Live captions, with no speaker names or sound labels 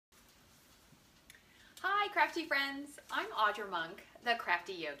crafty friends, I'm Audra Monk, the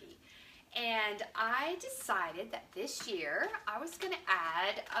Crafty Yogi, and I decided that this year I was going to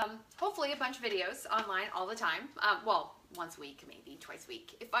add hopefully a bunch of videos online all the time, well, once a week, maybe twice a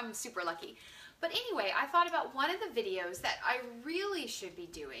week if I'm super lucky. But anyway, I thought about one of the videos that I really should be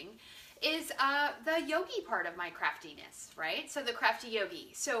doing is the yogi part of my craftiness, right? So the Crafty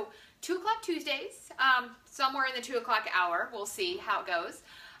Yogi. So 2 o'clock Tuesdays, somewhere in the 2 o'clock hour, we'll see how it goes.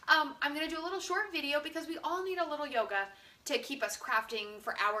 I'm going to do a little short video because we all need a little yoga to keep us crafting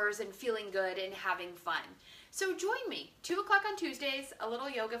for hours and feeling good and having fun. So join me, 2 o'clock on Tuesdays, a little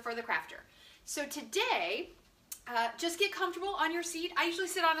yoga for the crafter. So today, just get comfortable on your seat. I usually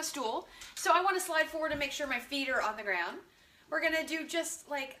sit on a stool, so I want to slide forward and make sure my feet are on the ground. We're going to do just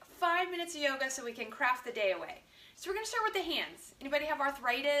like 5 minutes of yoga so we can craft the day away. So we're going to start with the hands. Anybody have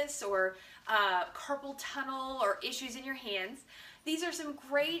arthritis or carpal tunnel or issues in your hands? These are some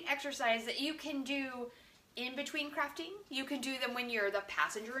great exercises that you can do in between crafting. You can do them when you're the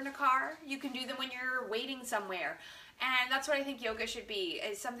passenger in a car. You can do them when you're waiting somewhere. And that's what I think yoga should be,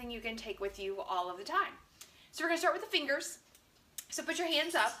 is something you can take with you all of the time. So we're going to start with the fingers. So put your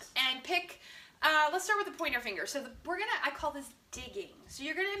hands up and pick, let's start with the pointer finger. So I call this digging. So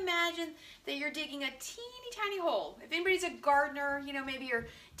you're going to imagine that you're digging a teeny tiny hole. If anybody's a gardener, you know, maybe you're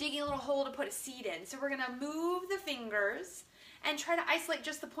digging a little hole to put a seed in. So we're going to move the fingers and try to isolate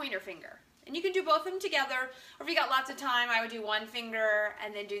just the pointer finger. And you can do both of them together, or if you got lots of time, I would do one finger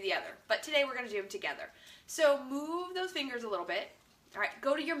and then do the other. But today we're going to do them together. So move those fingers a little bit. All right,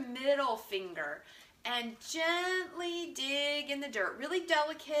 go to your middle finger and gently dig in the dirt. Really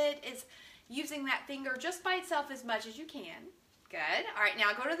delicate is using that finger just by itself as much as you can. Good. All right,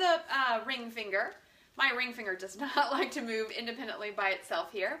 now go to the ring finger. My ring finger does not like to move independently by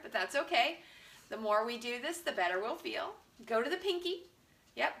itself here, but that's okay. The more we do this, the better we'll feel. Go to the pinky.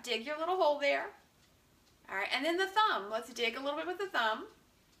 Yep, dig your little hole there. All right, and then the thumb. Let's dig a little bit with the thumb.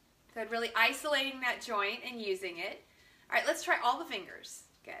 Good, really isolating that joint and using it. All right, let's try all the fingers.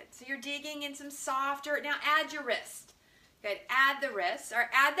 Good, so you're digging in some soft dirt. Now add your wrist. Good, add the wrist, or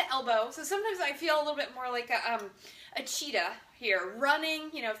add the elbow. So sometimes I feel a little bit more like a cheetah here, running,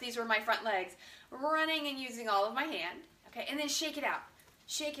 you know, if these were my front legs, running and using all of my hand. Okay, and then shake it out.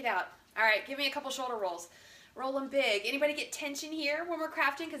 Shake it out. All right, give me a couple shoulder rolls. Roll them big. Anybody get tension here when we're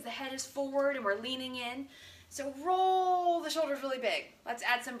crafting because the head is forward and we're leaning in? So roll the shoulders really big. Let's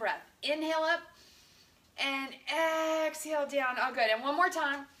add some breath. Inhale up and exhale down. Oh, good. And one more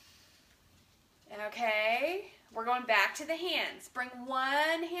time. Okay. We're going back to the hands. Bring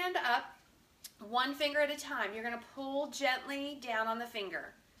one hand up, one finger at a time. You're going to pull gently down on the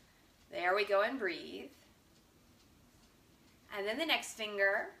finger. There we go, and breathe. And then the next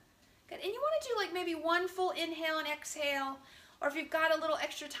finger. Good. And you want to do like maybe one full inhale and exhale, or if you've got a little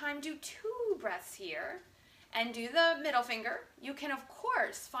extra time, do 2 breaths here and do the middle finger. You can, of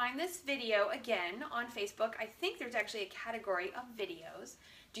course, find this video again on Facebook. I think there's actually a category of videos.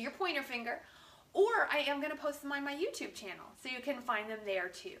 Do your pointer finger, or I am going to post them on my YouTube channel, so you can find them there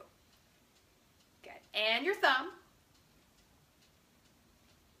too. Good. And your thumb.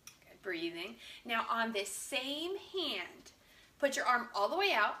 Good. Breathing. Now on this same hand, put your arm all the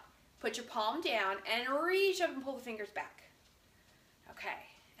way out. Put your palm down and reach up and pull the fingers back. Okay,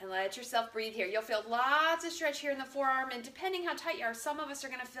 and let yourself breathe here. You'll feel lots of stretch here in the forearm, and depending how tight you are, some of us are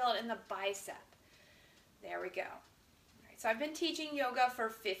going to feel it in the bicep. There we go. All right, so I've been teaching yoga for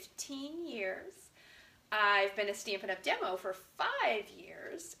 15 years. I've been a Stampin' Up! Demo for 5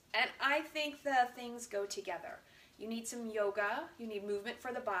 years, and I think the things go together. You need some yoga, you need movement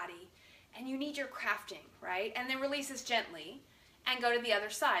for the body, and you need your crafting, right? And then release this gently. And go to the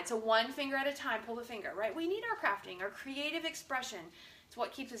other side. So one finger at a time, pull the finger, right? We need our crafting, our creative expression. It's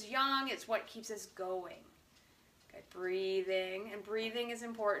what keeps us young. It's what keeps us going. Good, breathing, and breathing is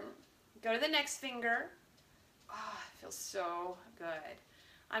important. Go to the next finger. Oh, it feels so good.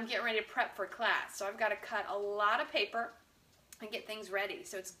 I'm getting ready to prep for class, so I've got to cut a lot of paper and get things ready.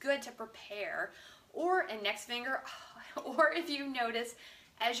 So it's good to prepare. Or, and next finger, or if you notice,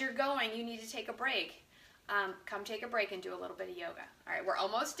 as you're going, you need to take a break. Come take a break and do a little bit of yoga. All right, we're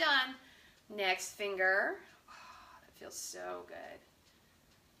almost done. Next finger. Oh, that feels so good.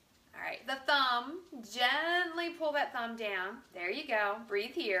 All right, the thumb. Gently pull that thumb down. There you go.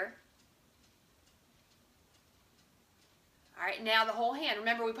 Breathe here. All right, now the whole hand.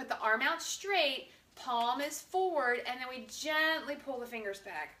 Remember, we put the arm out straight, palm is forward, and then we gently pull the fingers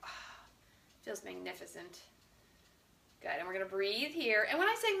back. Oh, feels magnificent. Good, and we're going to breathe here. And when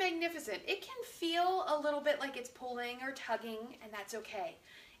I say magnificent, it can feel a little bit like it's pulling or tugging, and that's okay.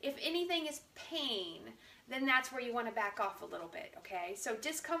 If anything is pain, then that's where you want to back off a little bit, okay? So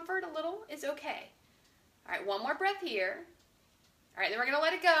discomfort a little is okay. All right, one more breath here. All right, then we're going to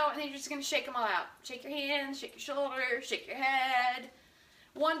let it go, and then you're just going to shake them all out. Shake your hands, shake your shoulders, shake your head.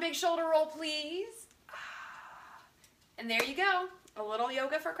 One big shoulder roll, please. And there you go. A little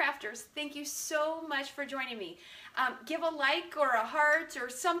yoga for crafters. Thank you so much for joining me. Give a like or a heart or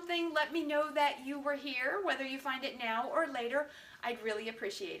something. Let me know that you were here, whether you find it now or later. I'd really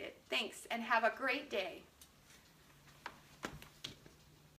appreciate it. Thanks, and have a great day.